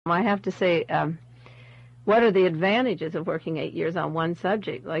I have to say, what are the advantages of working 8 years on one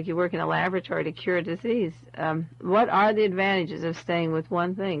subject? Like you work in a laboratory to cure a disease. What are the advantages of staying with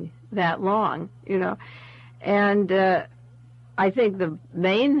one thing that long, you know? And I think the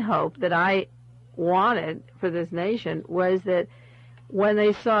main hope that I wanted for this nation was that when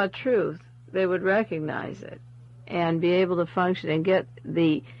they saw truth, they would recognize it and be able to function and get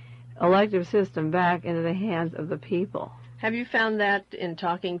the elective system back into the hands of the people. Have you found that in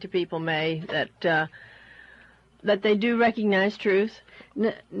talking to people, Mae, that they do recognize truth?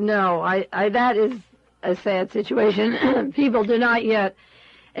 No, that is a sad situation. People do not yet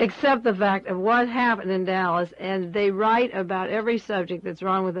accept the fact of what happened in Dallas, and they write about every subject that's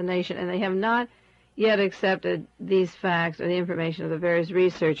wrong with the nation, and they have not yet accepted these facts or the information of the various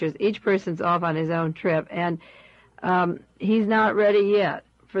researchers. Each person's off on his own trip, and he's not ready yet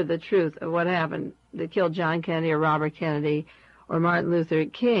for the truth of what happened that killed John Kennedy or Robert Kennedy or Martin Luther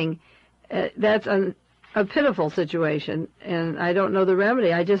King. That's a pitiful situation, and I don't know the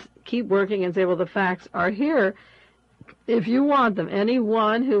remedy. I just keep working and say, well, the facts are here. If you want them,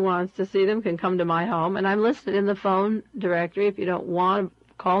 anyone who wants to see them can come to my home, and I'm listed in the phone directory. If you don't want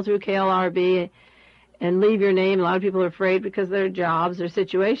to call through KLRB and leave your name, a lot of people are afraid because of their jobs or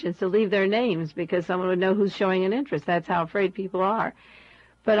situations to leave their names because someone would know who's showing an interest. That's how afraid people are.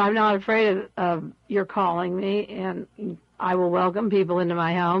 But I'm not afraid of your calling me, and I will welcome people into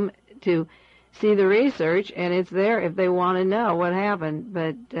my home to see the research, and it's there if they want to know what happened.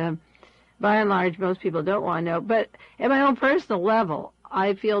 But by and large, most people don't want to know. But at my own personal level,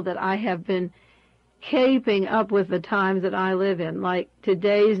 I feel that I have been keeping up with the times that I live in. Like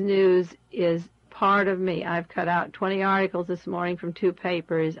today's news is part of me. I've cut out 20 articles this morning from 2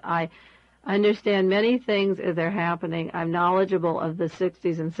 papers. I understand many things as they're happening. I'm knowledgeable of the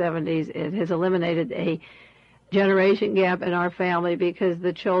 60s and 70s. It has eliminated a generation gap in our family because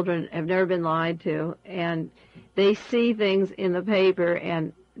the children have never been lied to, and they see things in the paper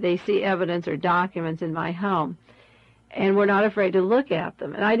and they see evidence or documents in my home, and we're not afraid to look at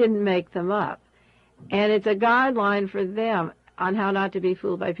them. And I didn't make them up. And it's a guideline for them on how not to be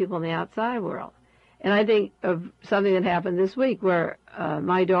fooled by people in the outside world. And I think of something that happened this week where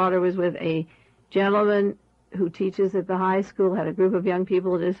my daughter was with a gentleman who teaches at the high school, had a group of young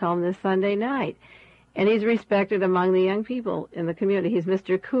people at his home this Sunday night. And he's respected among the young people in the community. He's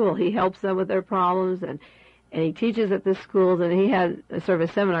Mr. Cool. He helps them with their problems, and he teaches at the schools, and he had a sort of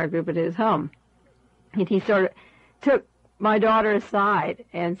a seminar group at his home. And he sort of took my daughter aside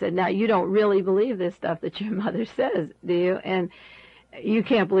and said, now, you don't really believe this stuff that your mother says, do you? And you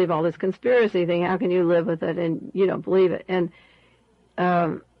can't believe all this conspiracy thing. How can you live with it? And you don't believe it. And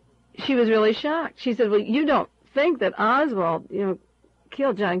she was really shocked. She said, well, you don't think that Oswald,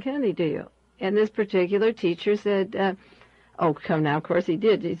 killed John Kennedy, do you? And this particular teacher said, oh, come now, of course he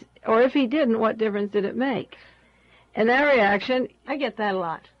did. Or if he didn't, what difference did it make? And that reaction... I get that a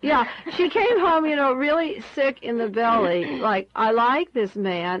lot. Yeah. She came home, really sick in the belly. Like, I like this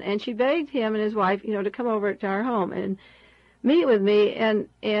man. And she begged him and his wife, to come over to our home and meet with me.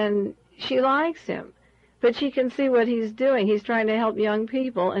 And she likes him. But she can see what he's doing. He's trying to help young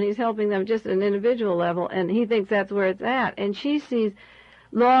people, and he's helping them just at an individual level. And he thinks that's where it's at. And she sees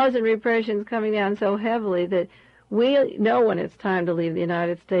laws and repressions coming down so heavily that we know when it's time to leave the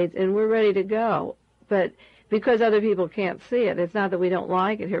United States, and we're ready to go. But because other people can't see it, it's not that we don't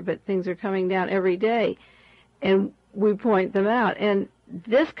like it here, but things are coming down every day, and we point them out. And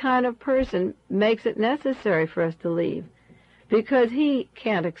this kind of person makes it necessary for us to leave because he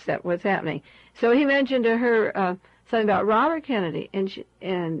can't accept what's happening. So he mentioned to her something about Robert Kennedy,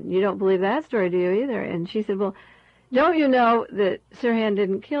 and you don't believe that story, do you, either? And she said, well, don't you know that Sirhan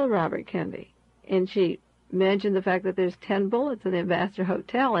didn't kill Robert Kennedy? And she mentioned the fact that there's 10 bullets in the Ambassador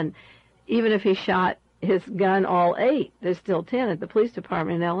Hotel, and even if he shot his gun all 8, there's still 10 at the police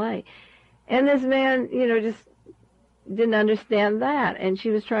department in L.A. And this man, just didn't understand that, and she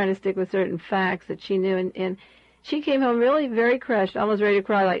was trying to stick with certain facts that she knew, and she came home really very crushed, almost ready to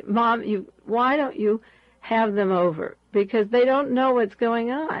cry, like, Mom, why don't you have them over? Because they don't know what's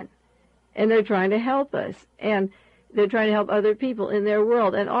going on, and they're trying to help us, and they're trying to help other people in their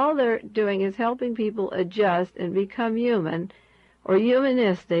world, and all they're doing is helping people adjust and become human or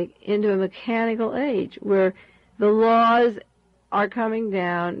humanistic into a mechanical age where the laws are coming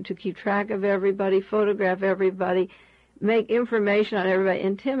down to keep track of everybody, photograph everybody, make information on everybody,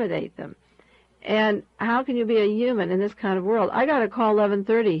 intimidate them. And how can you be a human in this kind of world? I got a call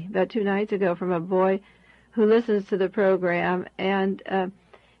 11:30 about 2 nights ago from a boy who listens to the program, and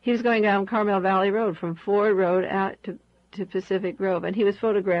he was going down Carmel Valley Road from Ford Road out to Pacific Grove, and he was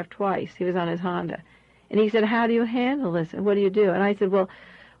photographed twice. He was on his Honda. And he said, how do you handle this, and what do you do? And I said, well,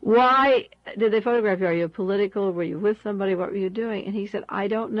 why did they photograph you? Are you political? Were you with somebody? What were you doing? And he said, I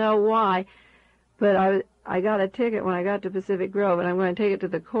don't know why, but I got a ticket when I got to Pacific Grove, and I'm going to take it to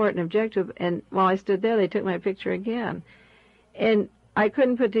the court and object to it. And while I stood there, they took my picture again. And I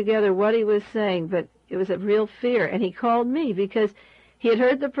couldn't put together what he was saying, but it was a real fear. And he called me because he had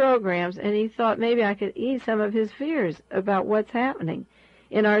heard the programs, and he thought maybe I could ease some of his fears about what's happening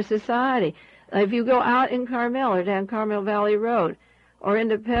in our society. If you go out in Carmel or down Carmel Valley Road or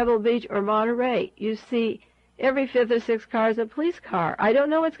into Pebble Beach or Monterey, you see every fifth or sixth car is a police car. I don't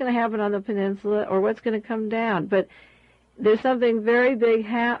know what's going to happen on the peninsula or what's going to come down, but there's something very big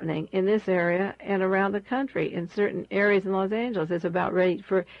happening in this area and around the country. In certain areas in Los Angeles, it's about ready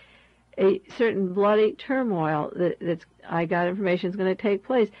for a certain bloody turmoil that's, I got information, is going to take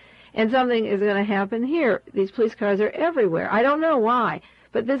place. And something is going to happen here. These police cars are everywhere. I don't know why,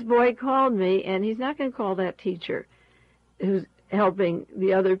 but this boy called me, and he's not going to call that teacher who's helping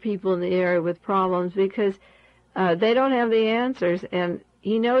the other people in the area with problems because they don't have the answers, and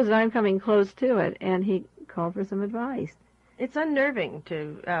he knows that I'm coming close to it, and he called for some advice. It's unnerving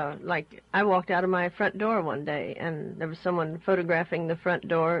to, like, I walked out of my front door one day, and there was someone photographing the front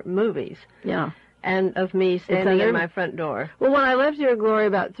door movies. Yeah. And of me standing in my front door. Well, when I left here, Gloria,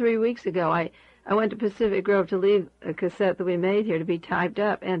 about 3 weeks ago, I went to Pacific Grove to leave a cassette that we made here to be typed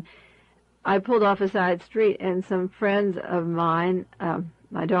up, and I pulled off a side street, and some friends of mine,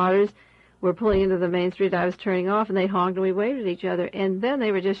 my daughters, were pulling into the main street. I was turning off, and they honked, and we waved at each other. And then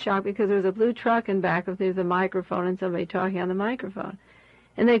they were just shocked because there was a blue truck in back of the microphone and somebody talking on the microphone.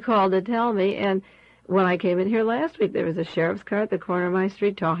 And they called to tell me. And when I came in here last week, there was a sheriff's car at the corner of my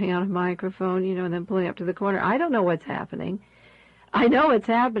street talking on a microphone, and then pulling up to the corner. I don't know what's happening. I know it's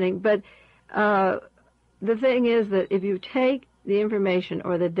happening, but the thing is that if you take the information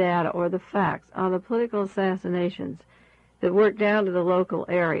or the data or the facts on the political assassinations that work down to the local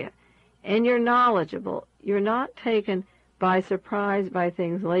area, and you're knowledgeable, you're not taken by surprise by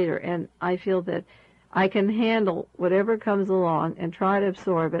things later. And I feel that I can handle whatever comes along and try to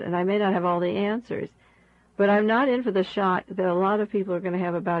absorb it, and I may not have all the answers, but I'm not in for the shock that a lot of people are going to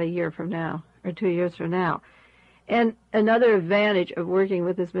have about a year from now or 2 years from now. And another advantage of working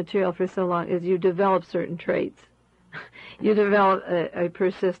with this material for so long is you develop certain traits. You develop a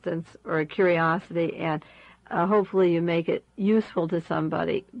persistence or a curiosity, and hopefully you make it useful to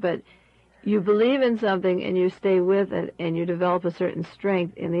somebody. But you believe in something and you stay with it, and you develop a certain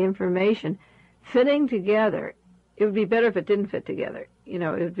strength in the information fitting together. It would be better if it didn't fit together. It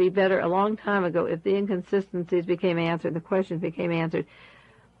would be better a long time ago if the inconsistencies became answered, the questions became answered.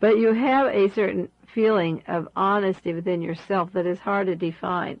 But you have a certain feeling of honesty within yourself that is hard to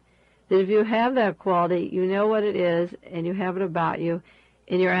define. That if you have that quality, you know what it is, and you have it about you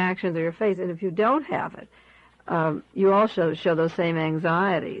in your actions or your face. And if you don't have it, you also show those same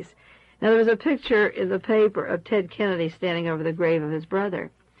anxieties. Now, there was a picture in the paper of Ted Kennedy standing over the grave of his brother.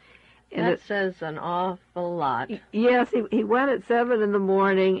 And that says an awful lot. Yes, he went at 7 in the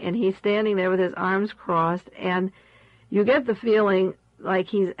morning, and he's standing there with his arms crossed, and you get the feeling like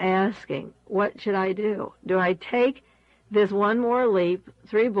he's asking, what should I do? Do I take this one more leap?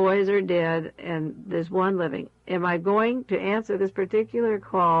 3 boys are dead, and there's one living. Am I going to answer this particular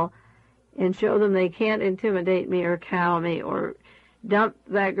call and show them they can't intimidate me or cow me or dump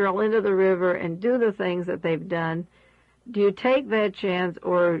that girl into the river and do the things that they've done? Do you take that chance,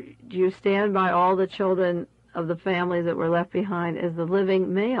 or do you stand by all the children of the families that were left behind as the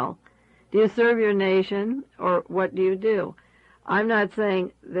living male? Do you serve your nation, or what do you do? I'm not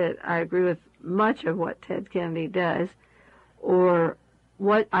saying that I agree with much of what Ted Kennedy does, or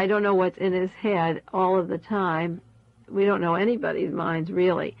I don't know what's in his head all of the time. We don't know anybody's minds,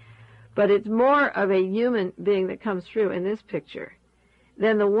 really. But it's more of a human being that comes through in this picture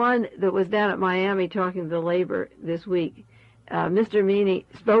than the one that was down at Miami talking to the labor this week. Mr. Meany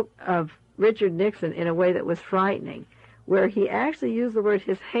spoke of Richard Nixon in a way that was frightening, where he actually used the word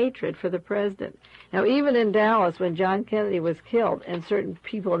his hatred for the president. Now, even in Dallas, when John Kennedy was killed, and certain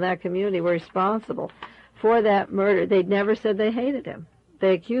people in that community were responsible for that murder, they'd never said they hated him.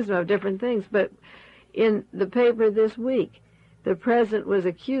 They accused him of different things. But in the paper this week, the president was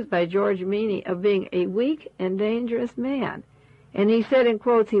accused by George Meany of being a weak and dangerous man. And he said, in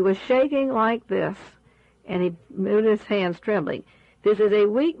quotes, he was shaking like this, and he moved his hands trembling. This is a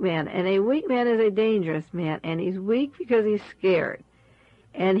weak man, and a weak man is a dangerous man, and he's weak because he's scared.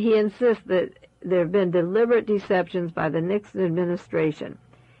 And he insists that there have been deliberate deceptions by the Nixon administration.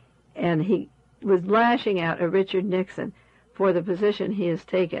 And he was lashing out at Richard Nixon for the position he has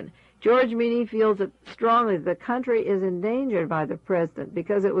taken. George Meany feels that strongly the country is endangered by the president,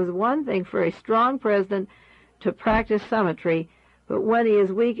 because it was one thing for a strong president to practice symmetry, But when he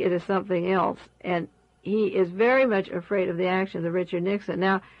is weak, it is something else. And he is very much afraid of the actions of Richard Nixon.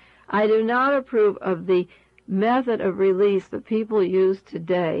 Now, I do not approve of the method of release that people use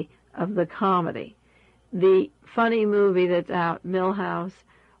today of the comedy. The funny movie that's out, Millhouse,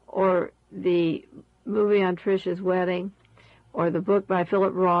 or the movie on Tricia's wedding, or the book by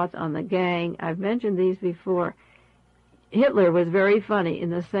Philip Roth on the gang. I've mentioned these before. Hitler was very funny in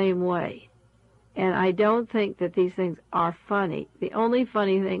the same way. And I don't think that these things are funny. The only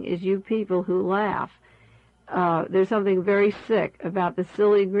funny thing is you people who laugh. There's something very sick about the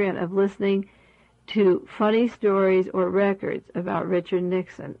silly grin of listening to funny stories or records about Richard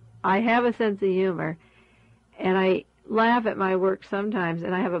Nixon. I have a sense of humor, and I laugh at my work sometimes,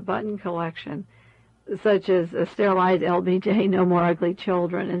 and I have a button collection, such as a sterilized LBJ, No More Ugly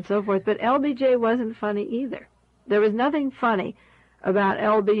Children, and so forth. But LBJ wasn't funny either. There was nothing funny about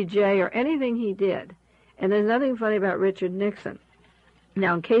LBJ or anything he did, and there's nothing funny about Richard Nixon.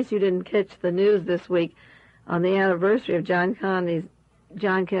 Now, in case you didn't catch the news this week, on the anniversary of John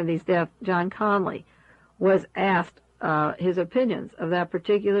Kennedy's death, John Connally was asked his opinions of that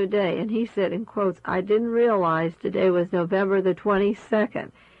particular day, and he said, in quotes, "I didn't realize today was November the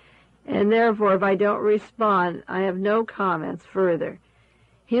 22nd, and therefore if I don't respond, I have no comments further."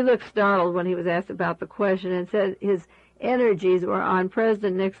 He looked startled when he was asked about the question and said his energies were on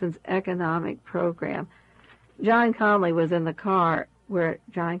President Nixon's economic program. John Connally was in the car where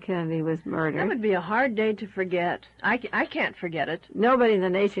John Kennedy was murdered. That would be a hard day to forget. I can't forget it. Nobody in the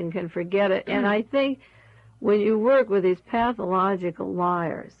nation can forget it. And I think when you work with these pathological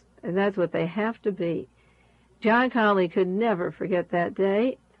liars, and that's what they have to be, John Connally could never forget that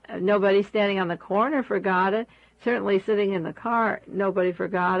day. Nobody standing on the corner forgot it. Certainly sitting in the car, nobody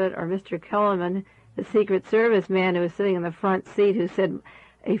forgot it. Or Mr. Kellerman, the Secret Service man who was sitting in the front seat, who said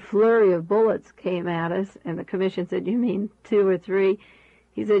a flurry of bullets came at us, and the commission said, "You mean 2 or 3?"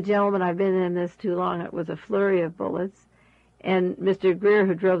 He said, "Gentlemen, I've been in this too long. It was a flurry of bullets." And Mr. Greer,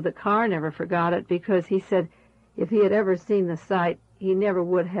 who drove the car, never forgot it, because he said if he had ever seen the sight, he never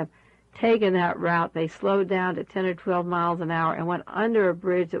would have taken that route. They slowed down to 10 or 12 miles an hour and went under a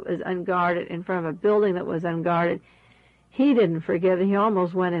bridge that was unguarded in front of a building that was unguarded. He didn't forget it. He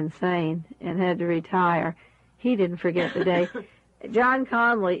almost went insane and had to retire. He didn't forget the day. John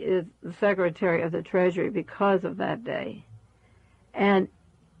Connally is the Secretary of the Treasury because of that day. And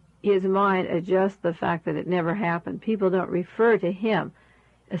his mind adjusts the fact that it never happened. People don't refer to him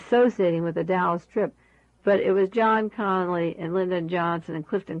associating with the Dallas trip, but it was John Connally and Lyndon Johnson and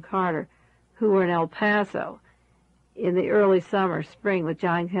Clifton Carter who were in El Paso in the early summer, spring, with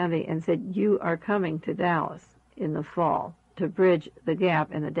John Kennedy and said, "You are coming to Dallas in the fall to bridge the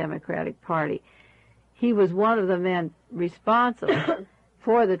gap in the Democratic Party." He was one of the men responsible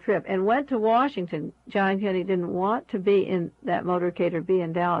for the trip and went to Washington. John Kennedy didn't want to be in that motorcade or be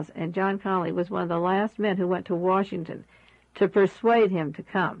in Dallas, and John Connally was one of the last men who went to Washington to persuade him to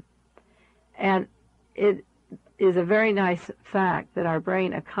come. And it is a very nice fact that our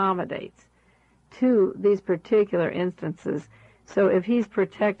brain accommodates to these particular instances. So if he's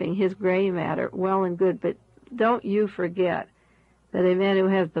protecting his gray matter, well and good, but don't you forget that a man who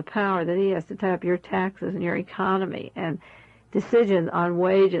has the power that he has to tie up your taxes and your economy and decisions on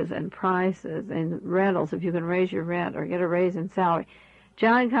wages and prices and rentals, if you can raise your rent or get a raise in salary.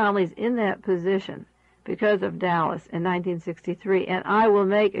 John Connally's in that position because of Dallas in 1963, and I will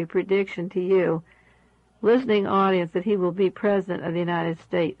make a prediction to you, listening audience, that he will be President of the United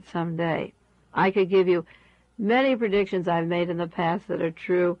States someday. I could give you many predictions I've made in the past that are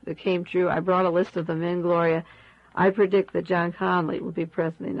true, that came true. I brought a list of them in, Gloria. I predict that John Connally will be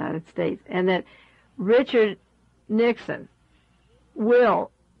President of the United States, and that Richard Nixon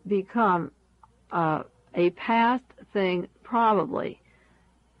will become a past thing, probably.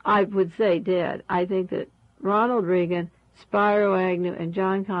 I would say dead. I think that Ronald Reagan, Spiro Agnew, and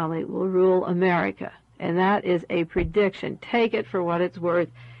John Connally will rule America, and that is a prediction. Take it for what it's worth.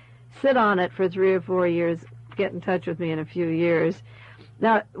 Sit on it for 3 or 4 years. Get in touch with me in a few years.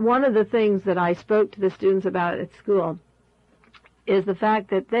 Now, one of the things that I spoke to the students about at school is the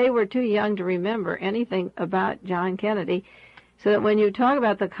fact that they were too young to remember anything about John Kennedy, so that when you talk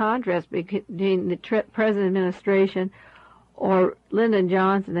about the contrast between the present administration or Lyndon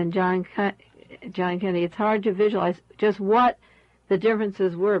Johnson and John Kennedy, it's hard to visualize just what the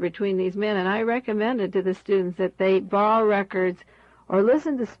differences were between these men. And I recommended to the students that they borrow records or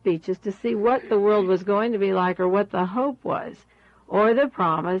listen to speeches to see what the world was going to be like, or what the hope was, or the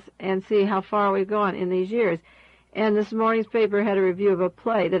promise, and see how far we've gone in these years. And this morning's paper had a review of a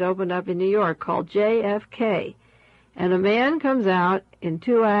play that opened up in New York called JFK. And a man comes out in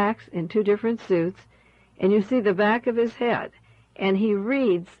 2 acts, in 2 different suits, and you see the back of his head. and he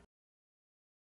reads